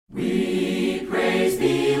praise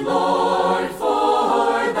thee, Lord,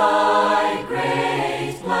 for thy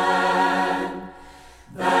great plan,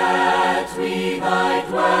 that we thy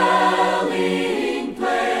dwelling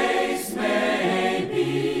place may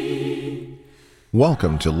be.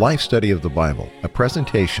 Welcome to Life Study of the Bible, a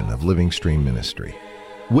presentation of Living Stream Ministry.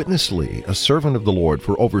 Witness Lee, a servant of the Lord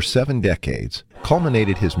for over 7 decades,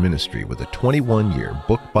 culminated his ministry with a 21-year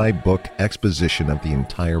book-by-book exposition of the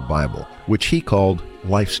entire Bible, which he called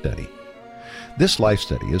Life Study. This Life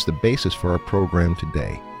Study is the basis for our program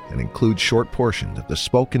today and includes short portions of the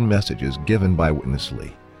spoken messages given by Witness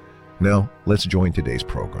Lee. Now, let's join today's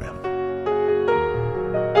program.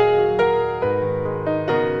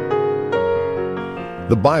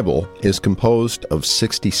 The Bible is composed of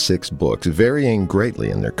 66 books, varying greatly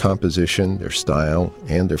in their composition, their style,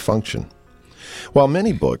 and their function. While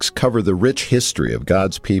many books cover the rich history of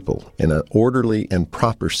God's people in an orderly and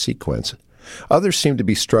proper sequence, others seem to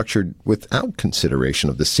be structured without consideration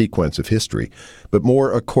of the sequence of history, but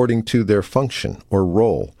more according to their function or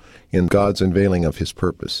role in God's unveiling of His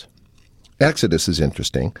purpose. Exodus is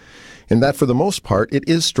interesting in that for the most part it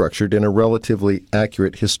is structured in a relatively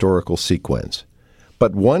accurate historical sequence.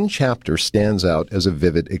 But one chapter stands out as a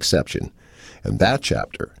vivid exception, and that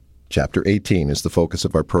chapter 18, is the focus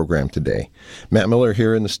of our program today. Matt Miller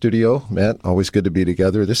here in the studio. Matt, always good to be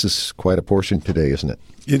together. This is quite a portion today, isn't it?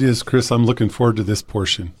 It is, Chris. I'm looking forward to this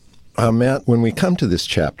portion. Matt, when we come to this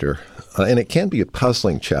chapter, and it can be a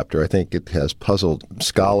puzzling chapter, I think it has puzzled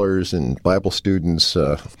scholars and Bible students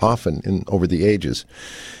often over the ages,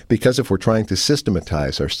 because if we're trying to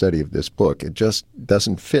systematize our study of this book, it just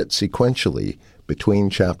doesn't fit sequentially between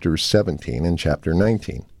chapters 17 and chapter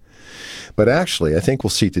 19. But actually, I think we'll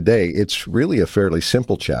see today, it's really a fairly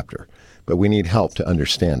simple chapter, but we need help to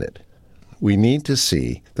understand it. We need to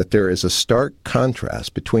see that there is a stark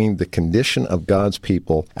contrast between the condition of God's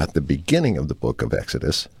people at the beginning of the book of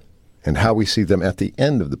Exodus and how we see them at the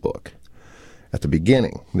end of the book. At the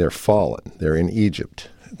beginning, they're fallen. They're in Egypt.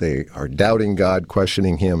 They are doubting God,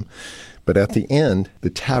 questioning Him. But at the end, the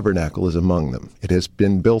tabernacle is among them. It has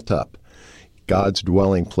been built up. God's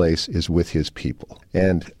dwelling place is with His people.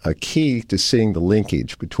 And a key to seeing the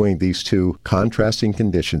linkage between these two contrasting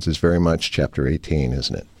conditions is very much chapter 18,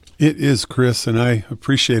 isn't it? It is, Chris, and I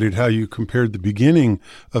appreciated how you compared the beginning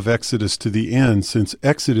of Exodus to the end, since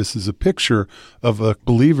Exodus is a picture of a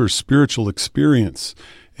believer's spiritual experience.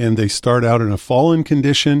 And they start out in a fallen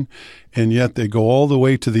condition, and yet they go all the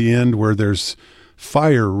way to the end where there's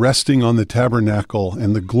fire resting on the tabernacle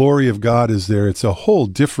and the glory of God is there. It's a whole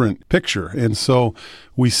different picture. And so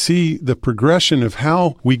we see the progression of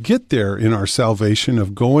how we get there in our salvation,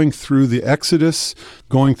 of going through the Exodus,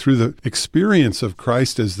 going through the experience of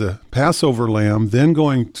Christ as the Passover lamb, then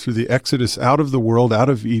going through the Exodus out of the world, out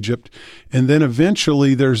of Egypt. And then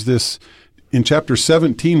eventually there's this, in chapter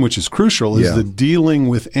 17, which is crucial, is the dealing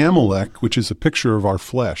with Amalek, which is a picture of our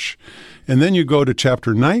flesh. And then you go to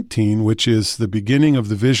chapter 19, which is the beginning of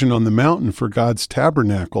the vision on the mountain for God's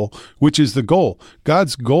tabernacle, which is the goal.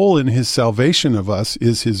 God's goal in His salvation of us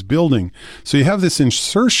is His building. So you have this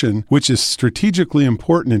insertion, which is strategically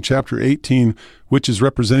important in chapter 18, which is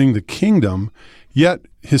representing the kingdom, yet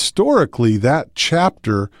historically that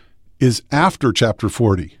chapter is after chapter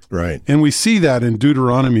 40. Right. And we see that in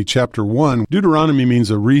Deuteronomy chapter 1. Deuteronomy means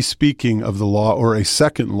a re-speaking of the law or a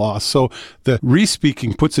second law. So the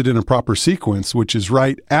re-speaking puts it in a proper sequence, which is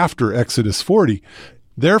right after Exodus 40.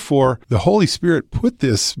 Therefore, the Holy Spirit put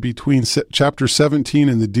this between chapter 17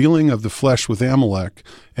 and the dealing of the flesh with Amalek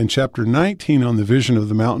and chapter 19 on the vision of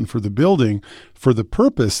the mountain for the building, for the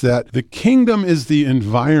purpose that the kingdom is the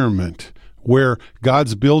environment where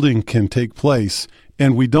God's building can take place.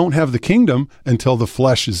 And we don't have the kingdom until the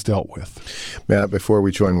flesh is dealt with. Matt, before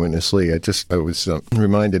we join Witness Lee, I was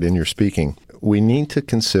reminded in your speaking, we need to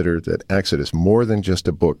consider that Exodus, more than just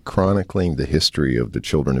a book chronicling the history of the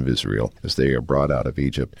children of Israel as they are brought out of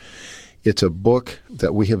Egypt, it's a book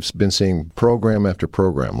that we have been seeing program after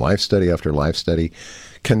program, life study after life study,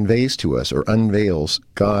 conveys to us or unveils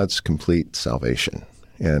God's complete salvation.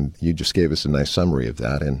 And you just gave us a nice summary of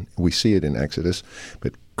that, and we see it in Exodus,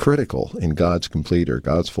 but critical in God's complete or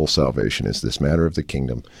God's full salvation is this matter of the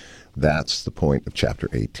kingdom. That's the point of chapter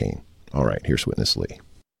 18. All right, here's Witness Lee.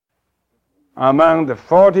 Among the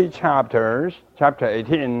 40 chapters, chapter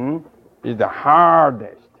 18 is the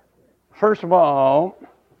hardest. First of all,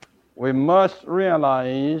 we must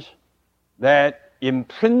realize that in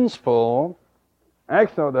principle,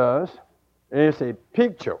 Exodus is a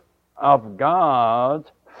picture of God's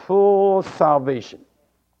full salvation.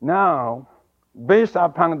 Now, based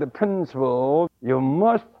upon the principle, you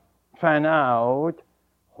must find out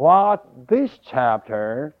what this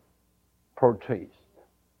chapter portrays.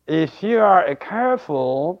 If you are a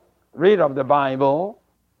careful reader of the Bible,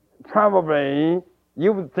 probably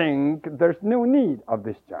you would think there's no need of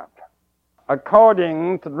this chapter.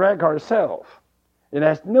 According to the record itself, it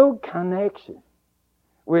has no connection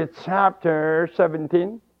with chapter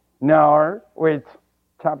 17 nor with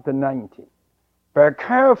chapter 19. By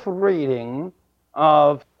careful reading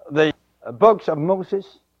of the books of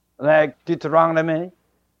Moses, like Deuteronomy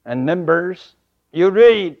and Numbers, you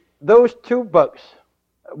read those two books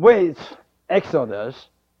with Exodus,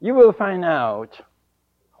 you will find out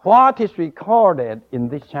what is recorded in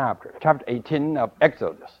this chapter 18 of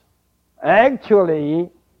Exodus,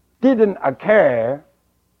 actually didn't occur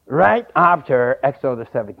right after Exodus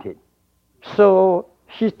 17. So,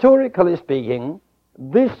 historically speaking,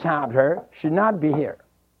 this chapter should not be here.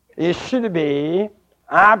 It should be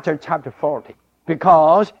after chapter 40,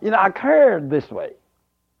 because it occurred this way.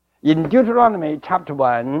 In Deuteronomy chapter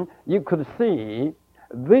 1, you could see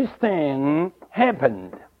this thing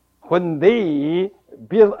happened when they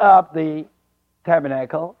built up the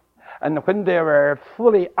tabernacle and when they were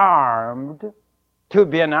fully armed to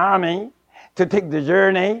be an army, to take the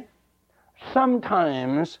journey.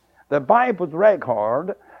 Sometimes the Bible's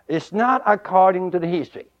record is not according to the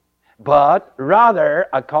history, but rather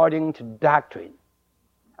according to doctrine.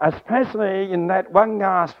 Especially in that one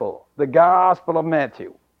gospel, the Gospel of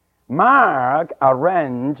Matthew. Mark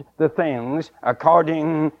arranged the things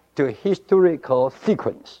according to historical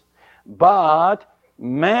sequence, but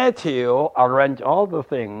Matthew arranged all the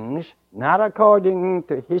things not according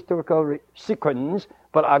to historical sequence,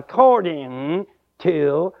 but according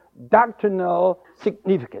to doctrinal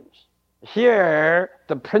significance. Here,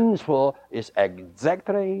 the principle is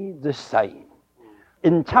exactly the same.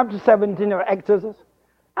 In chapter 17 of Exodus,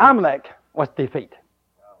 Amalek was defeated.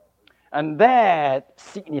 And that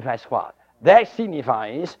signifies what? That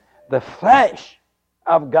signifies the flesh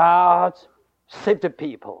of God's saved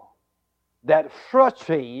people that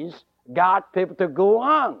frustrates God's people to go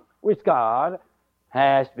on with God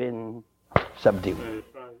has been subdued.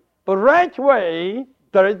 But right away,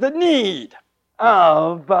 there is the need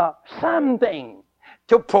of something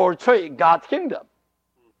to portray God's kingdom.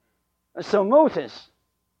 So Moses,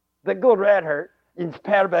 the good writer,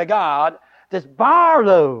 inspired by God, just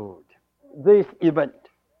borrowed this event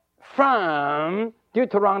from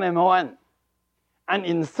Deuteronomy 1 and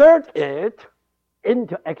insert it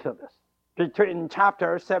into Exodus between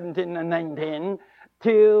chapter 17 and 19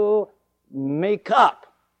 to make up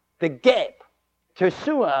the gap to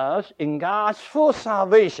show us in God's full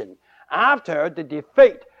salvation after the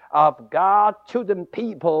defeat of God's chosen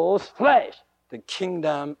people's flesh. The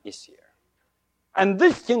kingdom is here. And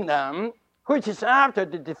this kingdom, which is after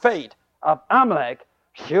the defeat of Amalek,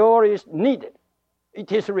 sure is needed.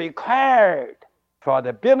 It is required for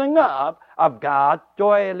the building up of God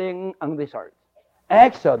dwelling on this earth.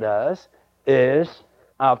 Exodus is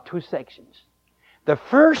of two sections. The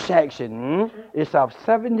first section is of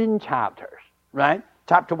 17 chapters, right?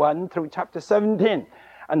 Chapter 1 through chapter 17.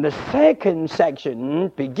 And the second section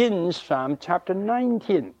begins from chapter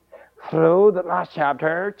 19 through the last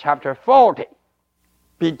chapter, chapter 40.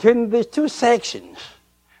 Between these two sections,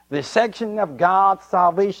 the section of God's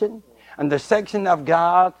salvation and the section of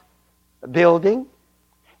God's building,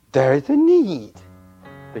 there is a need,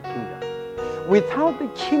 the kingdom. Without the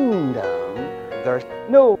kingdom, there's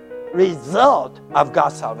no result of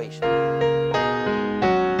God's salvation.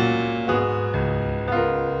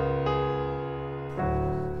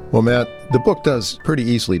 Well, Matt, the book does pretty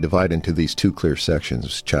easily divide into these two clear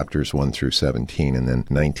sections, chapters 1 through 17, and then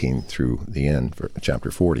 19 through the end for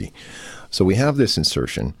chapter 40. So we have this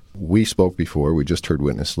insertion. We spoke before, we just heard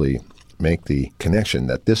Witness Lee make the connection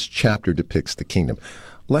that this chapter depicts the kingdom.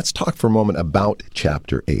 Let's talk for a moment about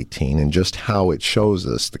chapter 18 and just how it shows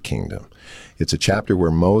us the kingdom. It's a chapter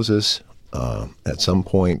where Moses, at some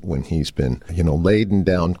point when he's been, laden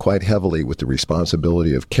down quite heavily with the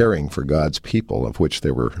responsibility of caring for God's people, of which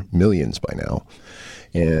there were millions by now.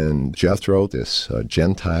 And Jethro, this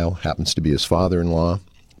Gentile, happens to be his father-in-law.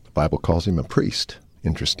 The Bible calls him a priest,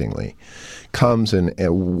 interestingly, comes and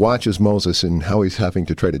watches Moses and how he's having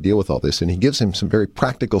to try to deal with all this, and he gives him some very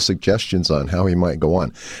practical suggestions on how he might go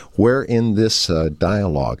on. Where in this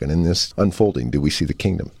dialogue and in this unfolding do we see the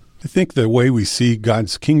kingdom? I think the way we see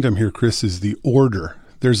God's kingdom here, Chris, is the order.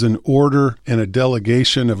 There's an order and a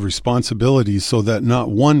delegation of responsibilities so that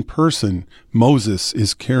not one person, Moses,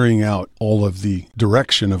 is carrying out all of the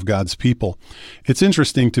direction of God's people. It's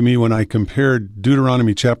interesting to me when I compared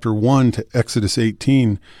Deuteronomy chapter 1 to Exodus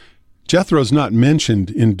 18, Jethro's not mentioned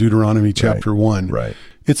in Deuteronomy chapter 1. Right.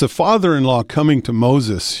 It's a father-in-law coming to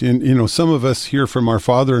Moses. And, some of us hear from our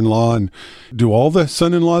father-in-law, and do all the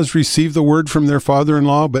son-in-laws receive the word from their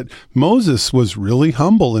father-in-law? But Moses was really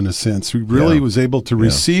humble in a sense. He really was able to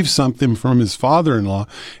receive something from his father-in-law.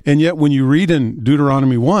 And yet when you read in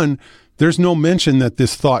Deuteronomy 1, there's no mention that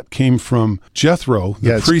this thought came from Jethro,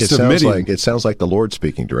 the priest of Midian. It sounds like the Lord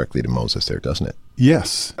speaking directly to Moses there, doesn't it?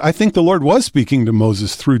 Yes. I think the Lord was speaking to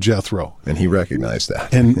Moses through Jethro. And he recognized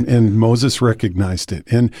that. And Moses recognized it.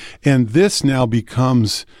 And this now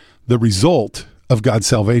becomes the result of God's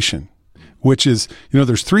salvation, which is,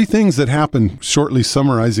 there's three things that happen, shortly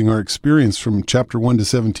summarizing our experience from chapter 1 to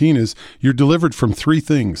 17, is you're delivered from three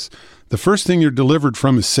things. The first thing you're delivered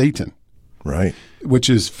from is Satan. Right. Which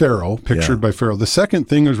is Pharaoh, pictured by Pharaoh. The second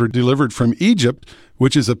thing is we're delivered from Egypt,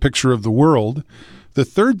 which is a picture of the world. The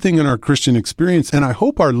third thing in our Christian experience, and I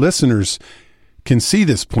hope our listeners can see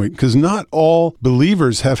this point, because not all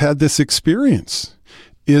believers have had this experience,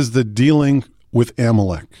 is the dealing with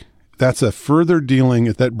Amalek. That's a further dealing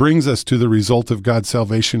that brings us to the result of God's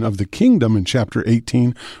salvation of the kingdom in chapter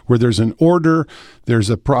 18, where there's an order, there's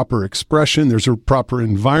a proper expression, there's a proper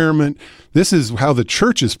environment. This is how the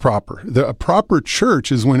church is proper. A proper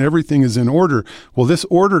church is when everything is in order. Well, this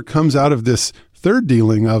order comes out of this third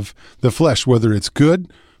dealing of the flesh, whether it's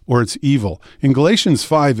good or it's evil. In Galatians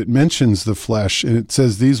 5, it mentions the flesh, and it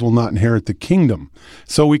says these will not inherit the kingdom.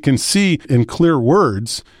 So we can see in clear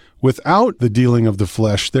words, without the dealing of the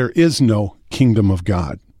flesh, there is no kingdom of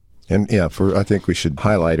God. And I think we should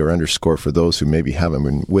highlight or underscore for those who maybe haven't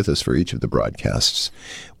been with us for each of the broadcasts,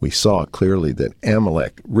 we saw clearly that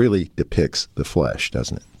Amalek really depicts the flesh,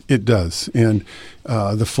 doesn't it? It does. And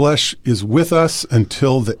the flesh is with us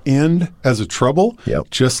until the end as a trouble.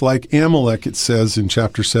 Yep. Just like Amalek, it says in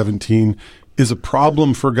chapter 17, is a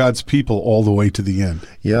problem for God's people all the way to the end.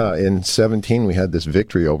 Yeah, in 17 we had this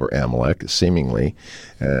victory over Amalek, seemingly,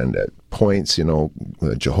 and at points,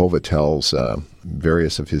 Jehovah tells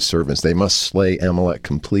various of his servants they must slay Amalek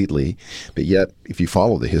completely, but yet, if you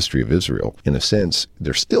follow the history of Israel, in a sense,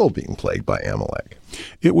 they're still being plagued by Amalek.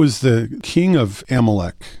 It was the king of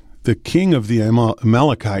Amalek, the king of the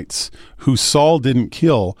Amalekites, who Saul didn't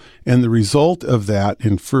kill, and the result of that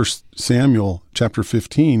in 1 Samuel chapter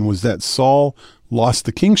 15 was that Saul lost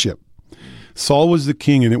the kingship. Saul was the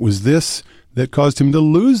king, and it was this that caused him to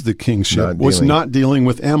lose the kingship, not dealing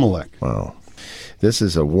with Amalek. Wow. This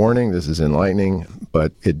is a warning, this is enlightening,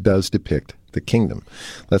 but it does depict the kingdom.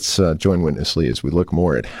 Let's join Witness Lee as we look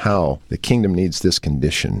more at how the kingdom needs this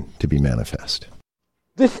condition to be manifest.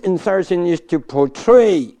 This insertion is to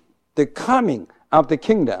portray the coming of the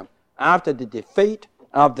kingdom after the defeat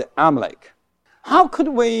of the Amalek. How could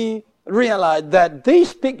we realize that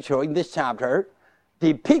this picture in this chapter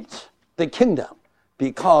depicts the kingdom?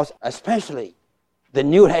 Because especially the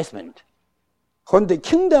New Testament, when the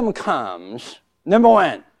kingdom comes, number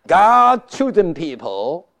one, God's chosen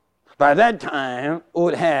people by that time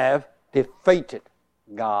would have defeated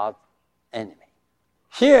God's enemy.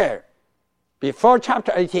 Here, before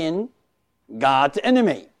chapter 18, God's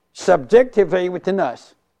enemy, subjectively within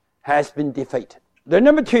us, has been defeated. The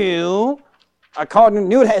number two, according to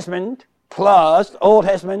New Testament plus Old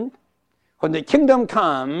Testament, when the kingdom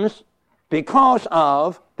comes, because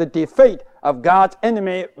of the defeat of God's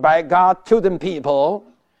enemy by God's chosen people,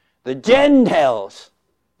 the Gentiles,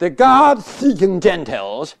 the God-seeking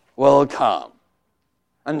Gentiles, will come.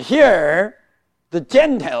 And here, the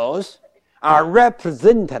Gentiles are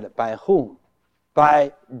represented by whom?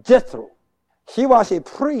 By Jethro. He was a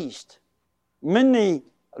priest. Many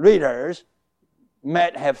readers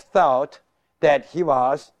might have thought that he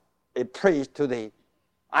was a priest to the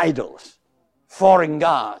idols, foreign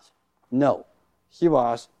gods. No, he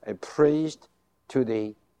was a priest to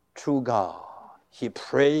the true God. He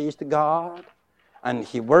praised God, and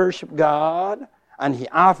he worshiped God, and he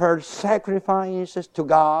offered sacrifices to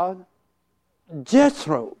God.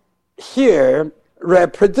 Jethro here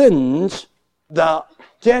represents the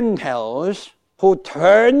Gentiles who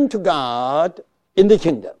turn to God in the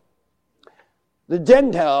kingdom. The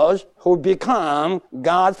Gentiles who become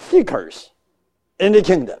God seekers in the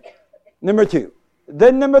kingdom. Number two.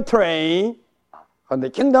 Then number three, when the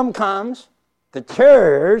kingdom comes, the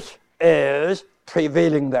church is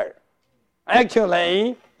prevailing there.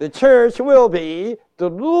 Actually, the church will be the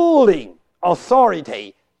ruling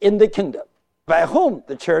authority in the kingdom. By whom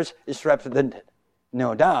the church is represented?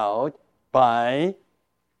 No doubt by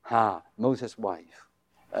Moses' wife.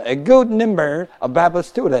 A good number of Bible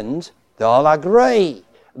students, they all agree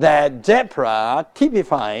that Deborah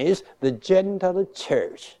typifies the Gentile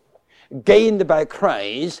church, gained by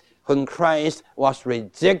Christ when Christ was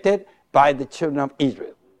rejected by the children of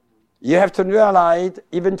Israel. You have to realize,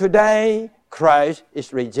 even today, Christ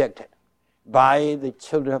is rejected by the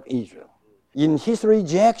children of Israel. In his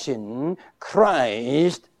rejection,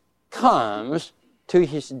 Christ comes to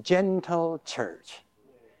his Gentile church.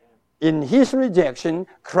 In his rejection,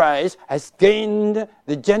 Christ has gained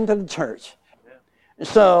the Gentile church.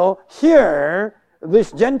 So here,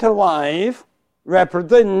 this Gentile wife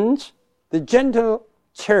represents the Gentile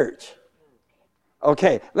church.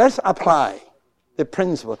 Okay, let's apply the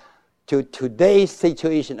principle to today's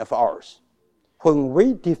situation of ours. When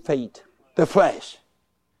we defeat the flesh,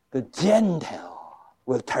 the Gentile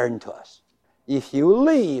will turn to us. If you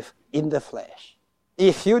live in the flesh,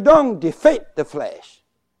 if you don't defeat the flesh,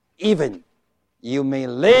 even you may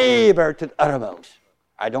labor to the uttermost.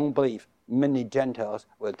 I don't believe many Gentiles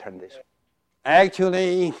will turn this way.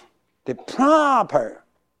 Actually, the proper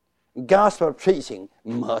gospel preaching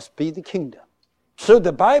must be the kingdom. So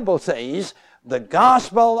the Bible says, the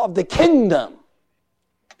gospel of the kingdom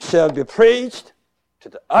shall be preached to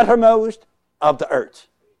the uttermost of the earth.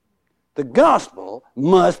 The gospel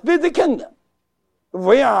must be the kingdom.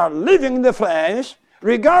 We are living in the flesh,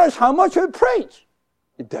 regardless how much we preach.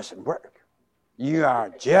 It doesn't work. You are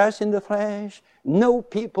just in the flesh. No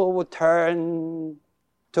people will turn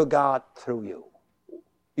to God through you.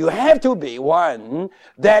 You have to be one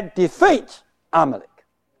that defeats Amalek.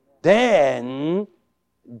 Then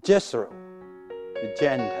Jethro, the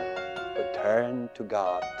Gentile, will turn to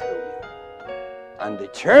God through you. And the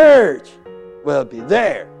church will be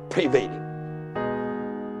there prevailing.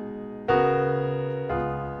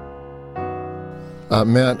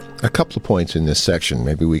 Matt, a couple of points in this section.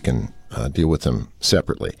 Maybe we can deal with them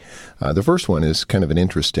separately. The first one is kind of an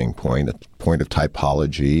interesting point, a point of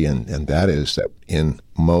typology, and that is that in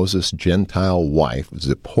Moses' Gentile wife,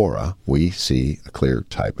 Zipporah, we see a clear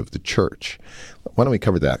type of the church. Why don't we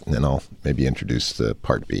cover that, and then I'll maybe introduce the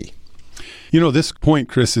part B. You know, this point,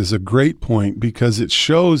 Chris, is a great point because it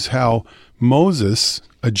shows how Moses,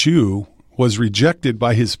 a Jew, was rejected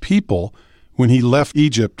by his people when he left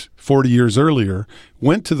Egypt 40 years earlier,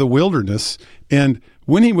 went to the wilderness, and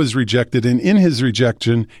when he was rejected, and in his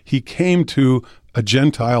rejection, he came to a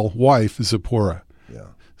Gentile wife, Zipporah. Yeah.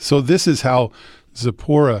 So this is how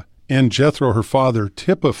Zipporah and Jethro, her father,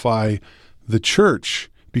 typify the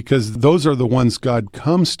church, because those are the ones God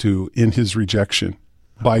comes to in his rejection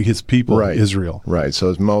by his people, right. Israel. Right.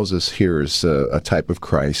 So as Moses hears a type of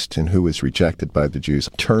Christ and who was rejected by the Jews,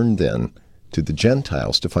 turned then to the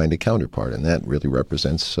Gentiles to find a counterpart, and that really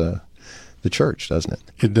represents the church, doesn't it?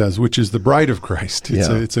 It does, which is the bride of Christ.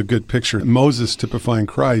 It's a good picture. Moses, typifying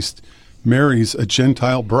Christ, marries a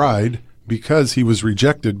Gentile bride because he was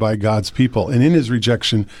rejected by God's people, and in his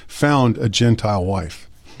rejection found a Gentile wife.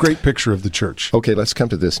 Great picture of the church. Okay, let's come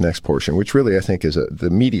to this next portion, which really I think is the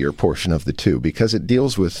meatier portion of the two, because it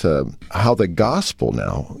deals with how the gospel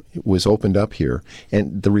now was opened up here,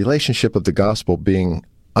 and the relationship of the gospel being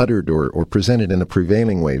uttered or presented in a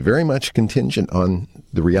prevailing way, very much contingent on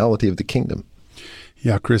the reality of the kingdom.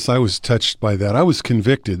 Yeah, Chris, I was touched by that. I was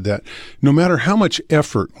convicted that no matter how much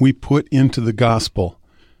effort we put into the gospel,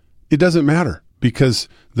 it doesn't matter, because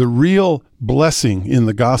the real blessing in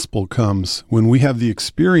the gospel comes when we have the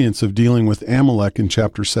experience of dealing with Amalek in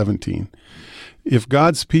chapter 17. If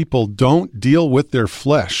God's people don't deal with their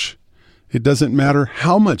flesh, it doesn't matter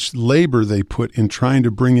how much labor they put in trying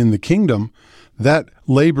to bring in the kingdom. That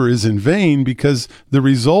labor is in vain, because the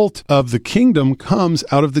result of the kingdom comes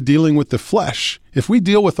out of the dealing with the flesh. If we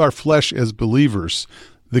deal with our flesh as believers,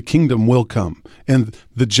 the kingdom will come, and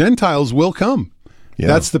the Gentiles will come. Yeah.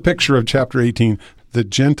 That's the picture of chapter 18. The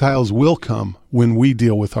Gentiles will come when we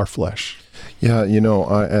deal with our flesh. Yeah,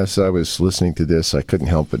 as I was listening to this, I couldn't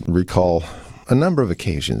help but recall a number of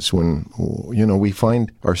occasions when, we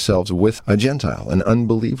find ourselves with a Gentile, an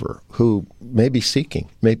unbeliever, who may be seeking,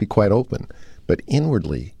 may be quite open, but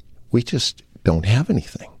inwardly, we just don't have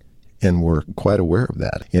anything. And we're quite aware of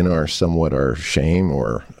that in our shame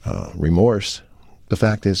or remorse. The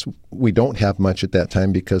fact is, we don't have much at that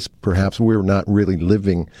time because perhaps we're not really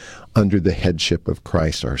living under the headship of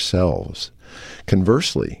Christ ourselves.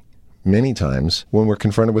 Conversely, many times when we're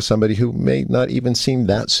confronted with somebody who may not even seem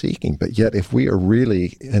that seeking, but yet if we are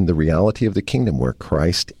really in the reality of the kingdom where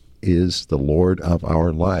Christ is the Lord of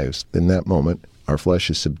our lives, in that moment, our flesh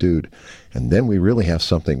is subdued, and then we really have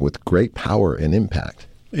something with great power and impact.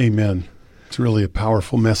 Amen. It's really a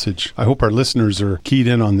powerful message. I hope our listeners are keyed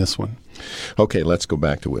in on this one. Okay, let's go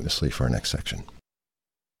back to Witness Lee for our next section.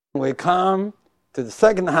 We come to the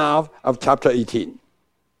second half of chapter 18.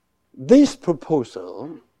 This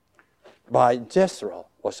proposal by Jethro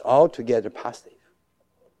was altogether passive.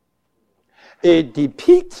 It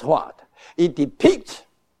depicts what? It depicts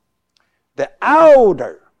the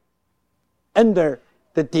elder under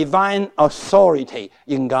the divine authority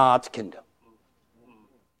in God's kingdom.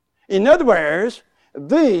 In other words,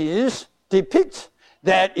 this depicts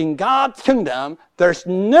that in God's kingdom, there's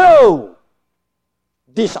no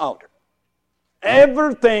disorder.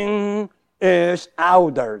 Everything is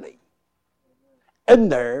elderly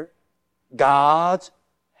under God's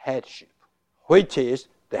headship, which is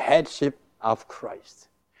the headship of Christ.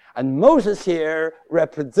 And Moses here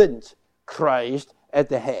represents Christ as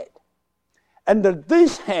the head. Under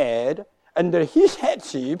this head, under his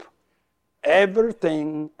headship,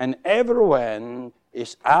 everything and everyone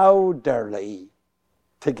is elderly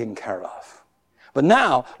taken care of. But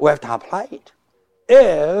now we have to apply it.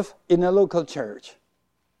 If in a local church,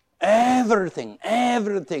 everything,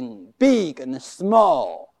 big and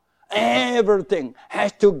small, everything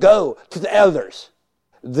has to go to the elders,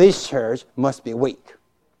 this church must be weak.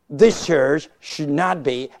 This church should not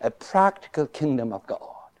be a practical kingdom of God.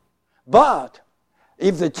 But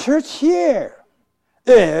if the church here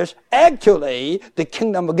is actually the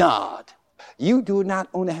kingdom of God, you do not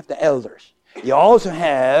only have the elders, you also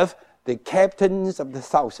have the captains of the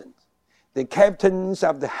thousands, the captains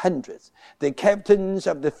of the hundreds, the captains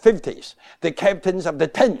of the 50s, the captains of the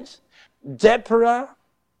tens. Deborah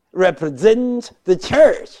represents the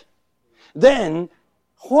church. Then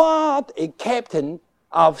what a captain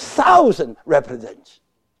of 1,000 represents,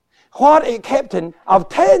 what a captain of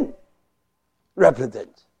 10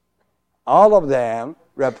 represents. All of them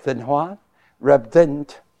represent what?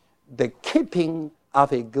 Represent the keeping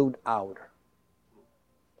of a good elder.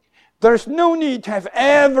 There's no need to have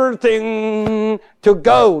everything to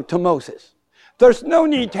go to Moses. There's no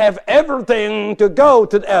need to have everything to go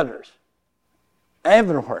to the elders.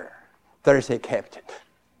 Everywhere there's a captain.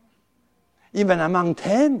 Even among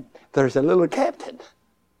 10, there's a little captain.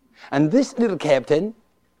 And this little captain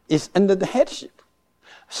is under the headship,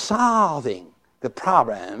 solving the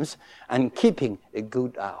problems and keeping a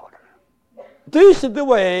good order. This is the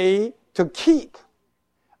way to keep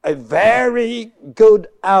a very good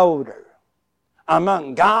elder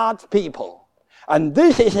among God's people. And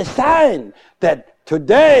this is a sign that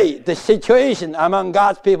today the situation among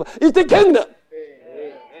God's people is the kingdom.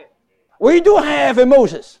 We do have a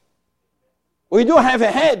Moses. We do have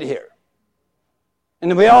a head here.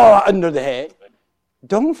 And we all are under the head.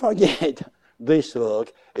 Don't forget, this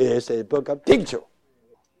book is a book of picture.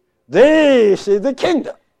 This is the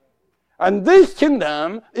kingdom. And this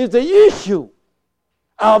kingdom is the issue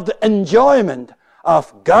of the enjoyment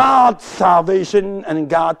of God's salvation and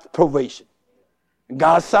God's provision.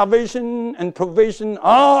 God's salvation and provision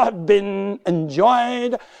all have been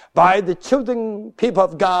enjoyed by the chosen people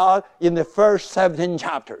of God in the first 17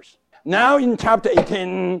 chapters. Now in chapter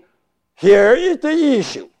 18, here is the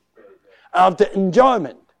issue of the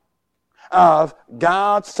enjoyment of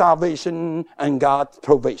God's salvation and God's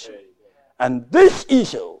provision. And this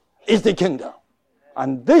issue is the kingdom.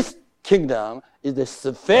 And this kingdom is the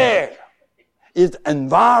sphere, is the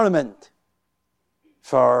environment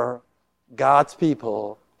for God's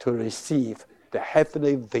people to receive the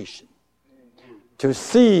heavenly vision, to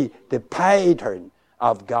see the pattern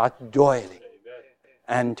of God's dwelling,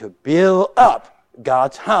 and to build up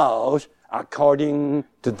God's house according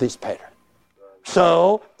to this pattern.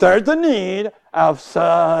 So there's the need of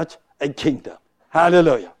such a kingdom.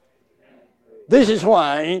 Hallelujah. This is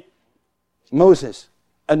why Moses,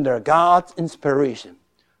 under God's inspiration,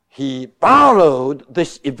 he borrowed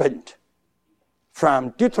this event from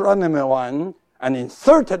Deuteronomy 1 and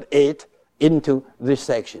inserted it into this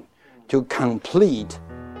section to complete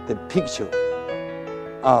the picture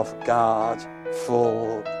of God's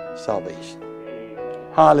full salvation.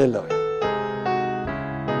 Hallelujah.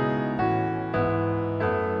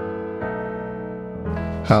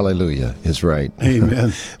 Hallelujah is right.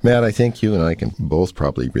 Amen. Matt, I think you and I can both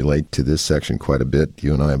probably relate to this section quite a bit.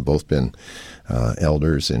 You and I have both been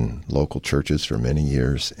elders in local churches for many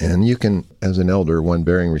years. And you can, as an elder, one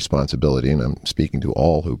bearing responsibility, and I'm speaking to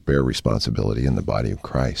all who bear responsibility in the body of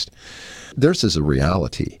Christ, theirs is a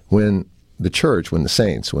reality. When the church, when the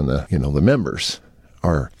saints, when the members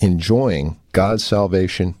are enjoying God's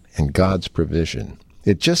salvation and God's provision,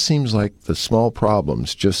 it just seems like the small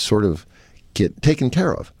problems just sort of get taken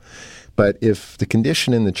care of. But if the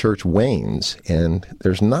condition in the church wanes and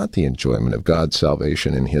there's not the enjoyment of God's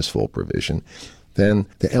salvation and his full provision, then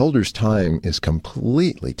the elder's time is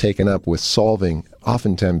completely taken up with solving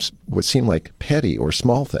oftentimes what seem like petty or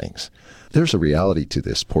small things. There's a reality to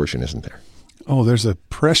this portion, isn't there? Oh, there's a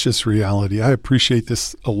precious reality. I appreciate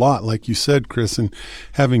this a lot, like you said, Chris, and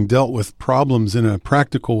having dealt with problems in a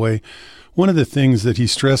practical way. One of the things that he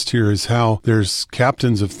stressed here is how there's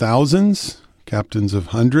captains of thousands, captains of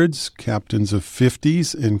hundreds, captains of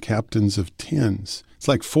 50s, and captains of 10s. It's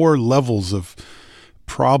like 4 levels of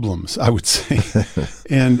problems, I would say.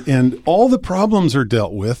 and all the problems are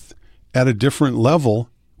dealt with at a different level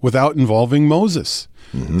without involving Moses.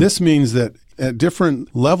 Mm-hmm. This means that at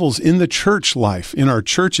different levels in the church life, in our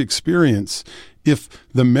church experience, if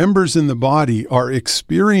the members in the body are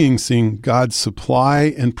experiencing God's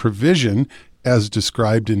supply and provision, as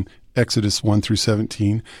described in Exodus 1 through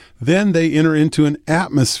 17, then they enter into an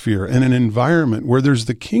atmosphere and an environment where there's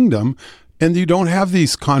the kingdom and you don't have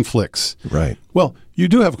these conflicts. Right. Well, you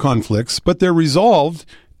do have conflicts, but they're resolved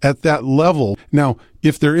at that level. Now,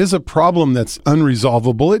 if there is a problem that's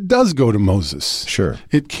unresolvable, it does go to Moses. Sure.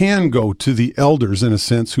 It can go to the elders, in a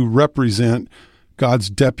sense, who represent God's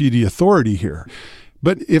deputy authority here.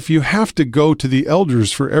 But if you have to go to the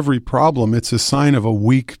elders for every problem, it's a sign of a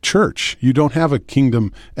weak church. You don't have a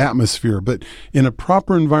kingdom atmosphere. But in a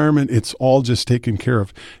proper environment, it's all just taken care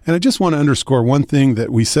of. And I just want to underscore one thing that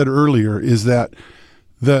we said earlier is that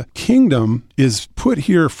the kingdom is put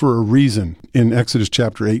here for a reason in Exodus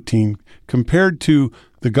chapter 18 compared to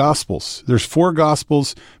the Gospels. There's 4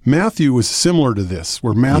 Gospels. Matthew was similar to this,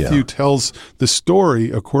 where Matthew tells the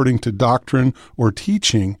story according to doctrine or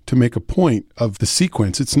teaching to make a point of the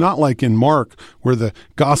sequence. It's not like in Mark, where the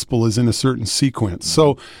Gospel is in a certain sequence.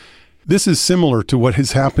 So this is similar to what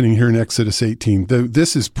is happening here in Exodus 18.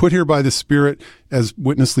 This is put here by the Spirit, as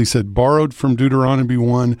Witness Lee said, borrowed from Deuteronomy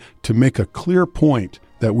 1 to make a clear point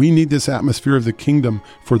that we need this atmosphere of the kingdom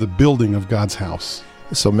for the building of God's house.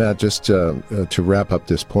 So, Matt, just to wrap up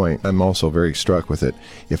this point, I'm also very struck with it.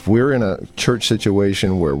 If we're in a church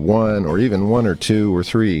situation where 1 or even 1 or 2 or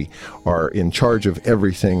 3 are in charge of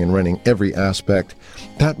everything and running every aspect,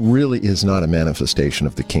 that really is not a manifestation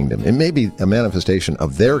of the kingdom. It may be a manifestation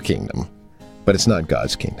of their kingdom, but it's not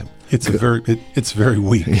God's kingdom. It's very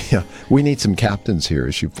weak. Yeah, we need some captains here,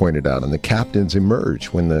 as you pointed out, and the captains emerge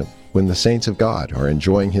when the saints of God are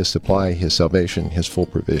enjoying His supply, His salvation, His full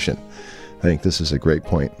provision. I think this is a great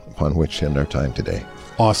point upon which to end our time today.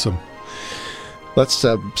 Awesome. Let's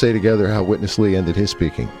say together how Witness Lee ended his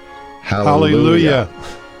speaking. Hallelujah.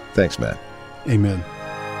 Thanks, Matt. Amen.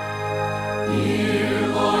 Dear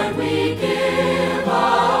Lord, we give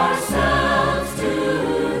ourselves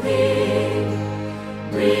to Thee.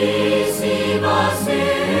 Receive us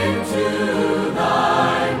into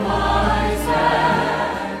Thy wise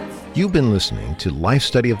hands. You've been listening to Life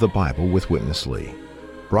Study of the Bible with Witness Lee,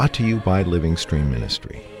 brought to you by Living Stream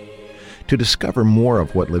Ministry. To discover more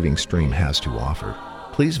of what Living Stream has to offer,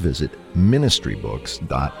 please visit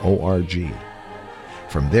ministrybooks.org.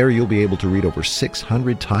 From there, you'll be able to read over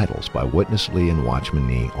 600 titles by Witness Lee and Watchman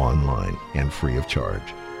Nee online and free of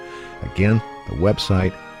charge. Again, the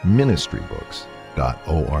website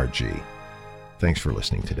ministrybooks.org. Thanks for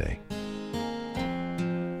listening today.